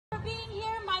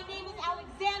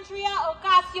Alexandria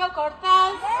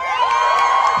Ocasio-Cortez.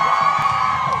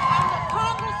 I'm the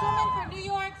Congresswoman for New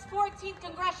York's 14th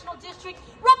Congressional District,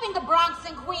 repping the Bronx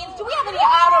and Queens. Do we have any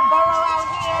outer borough out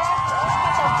here?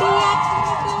 Got the BX in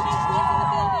the building, Queens in the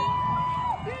building.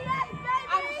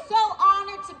 I'm so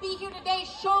honored to be here today,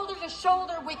 shoulder to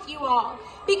shoulder with you all,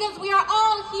 because we are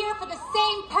all here for the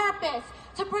same purpose: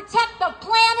 to protect the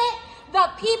planet, the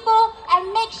people,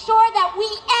 and make sure that we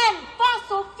end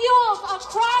fossil fuels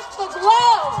across the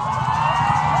globe.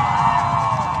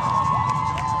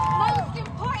 Most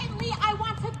importantly, I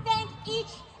want to thank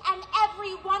each and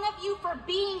every one of you for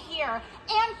being here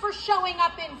and for showing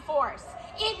up in force.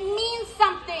 It means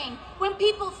something when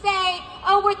people say,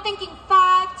 oh, we're thinking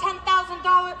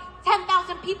 $10,000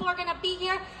 people are gonna be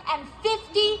here, and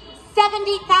 50,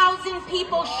 70,000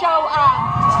 people show up.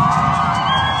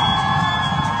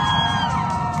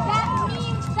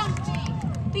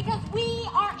 Because we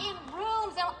are in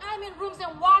rooms, and I'm in rooms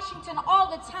in Washington all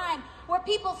the time, where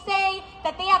people say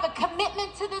that they have a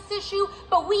commitment to this issue,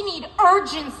 but we need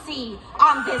urgency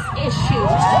on this issue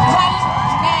right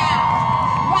now.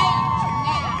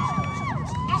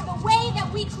 And the way that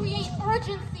we create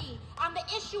urgency on the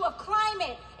issue of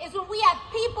climate is when we have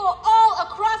people all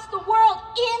across the world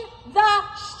in the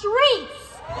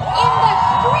streets,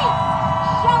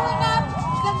 showing up,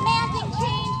 demanding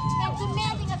change, and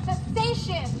demanding a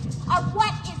cessation of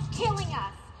what is killing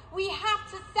us. We have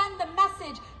to send the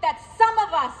message that some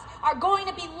of us are going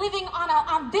to be living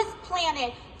on this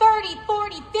planet 30,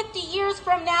 40, 50 years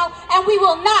from now, and we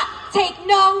will not take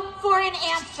no for an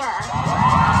answer.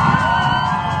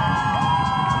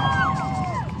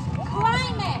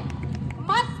 Climate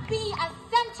must be a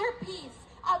centerpiece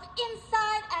of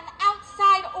inside and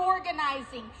outside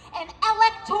organizing, an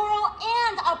electoral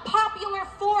and a popular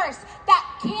force that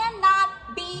cannot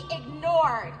be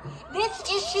ignored. This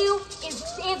issue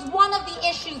is one of the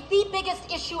issues, the biggest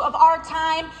issue of our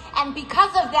time, and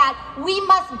because of that, we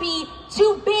must be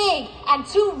too big and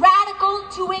too radical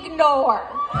to ignore.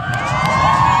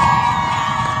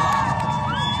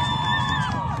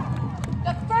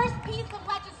 The first piece of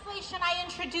legislation I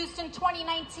introduced in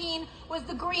 2019 was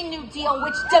the Green New Deal,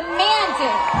 which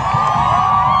demanded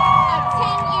a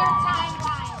 10-year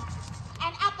timeline.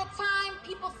 And at the time,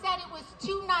 people said it was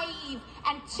too naive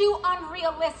and too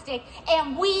unrealistic,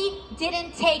 and we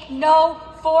didn't take no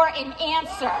for an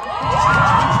answer.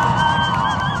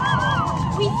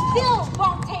 We still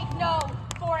won't take no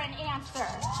for an answer.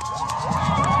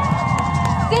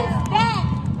 Since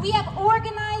then, we have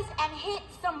organized and hit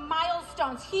some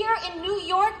milestones. Here in New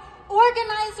York,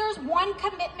 organizers won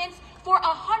commitments for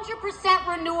 100%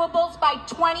 renewables by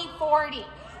 2040.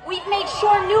 We've made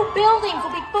sure new buildings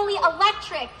will be fully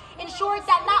electric, ensures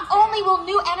that not only will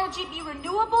new energy be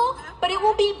renewable, but it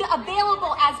will be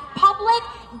available as public,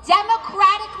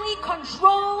 democratically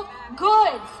controlled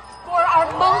goods for our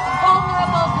most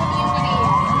vulnerable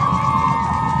communities.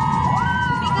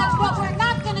 Because what we're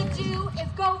not going to do is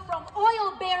go from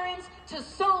oil barons to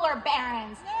solar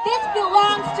barons. This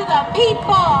belongs to the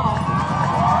people.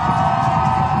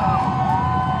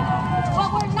 What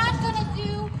we're not going to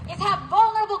do is have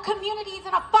vulnerable communities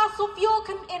in a fossil fuel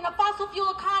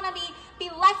economy be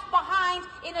left behind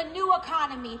in a new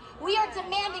economy. We are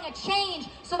demanding a change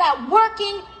so that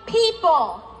working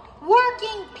people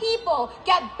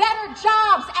get better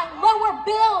jobs and lower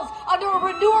bills under a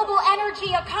renewable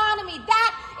energy economy.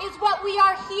 That is what we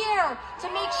are here to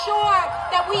make sure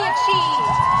that we achieve.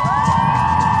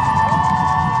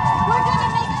 We're going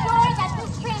to make sure that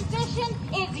this transition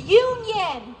is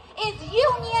union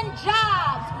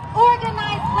jobs,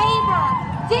 organized labor,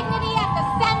 dignity at the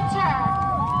center.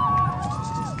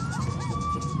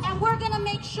 And we're going to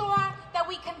make sure that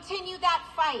we continue that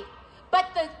fight.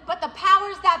 But the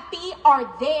powers that be are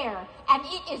there, and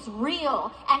it is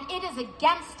real, and it is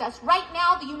against us. Right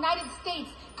now, the United States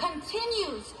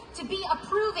continues to be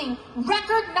approving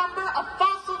record number of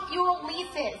fossil fuel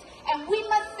leases. And we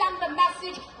must send the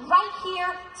message right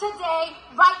here, today,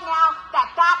 right now, that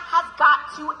has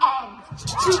got to end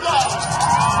today.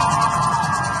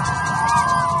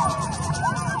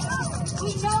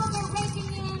 We know they're raking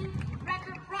in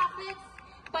record profits,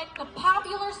 but the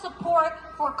popular support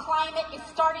for climate is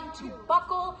starting to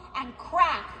buckle and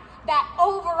crack that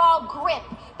overall grip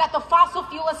that the fossil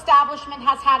fuel establishment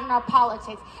has had in our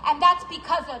politics. And that's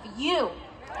because of you.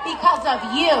 Because of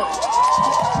you.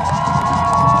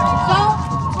 Don't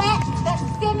let the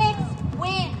cynics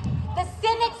win. The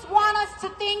cynics want us to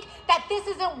think that this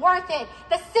isn't worth it.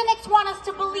 The cynics want us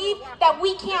to believe that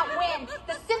we can't win.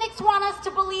 The cynics just want us to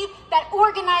believe that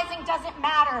organizing doesn't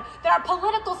matter, that our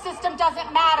political system doesn't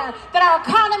matter, that our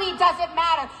economy doesn't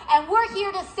matter. And we're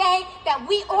here to say that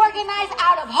we organize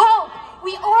out of hope.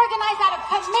 We organize out of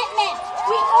commitment.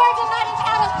 We organize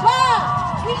out of love.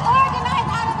 We organize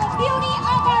out of the beauty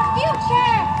of our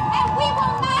future. And we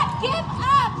will not give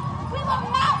up. We will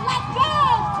not let go.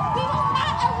 We will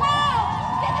not allow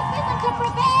cynicism to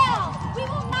prevail. We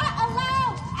will not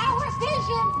allow our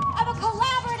vision of a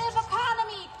collaborative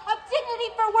economy, of dignity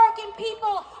for working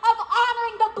people, of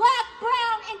honoring the Black,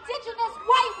 brown, indigenous,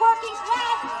 white working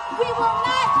class. We will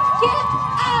not give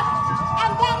up.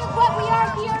 And that is what we are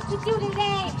here to do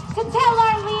today, to tell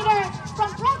our leaders, from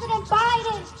President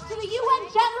Biden to the UN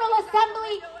General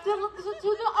Assembly,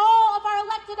 to all of our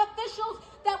elected officials,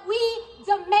 that we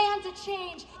demand a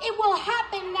change. It will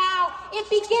happen now. It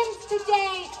begins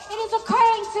today. It is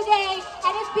occurring today,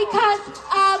 and it's because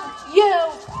of you.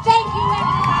 Thank you,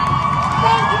 everybody.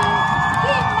 Thank you.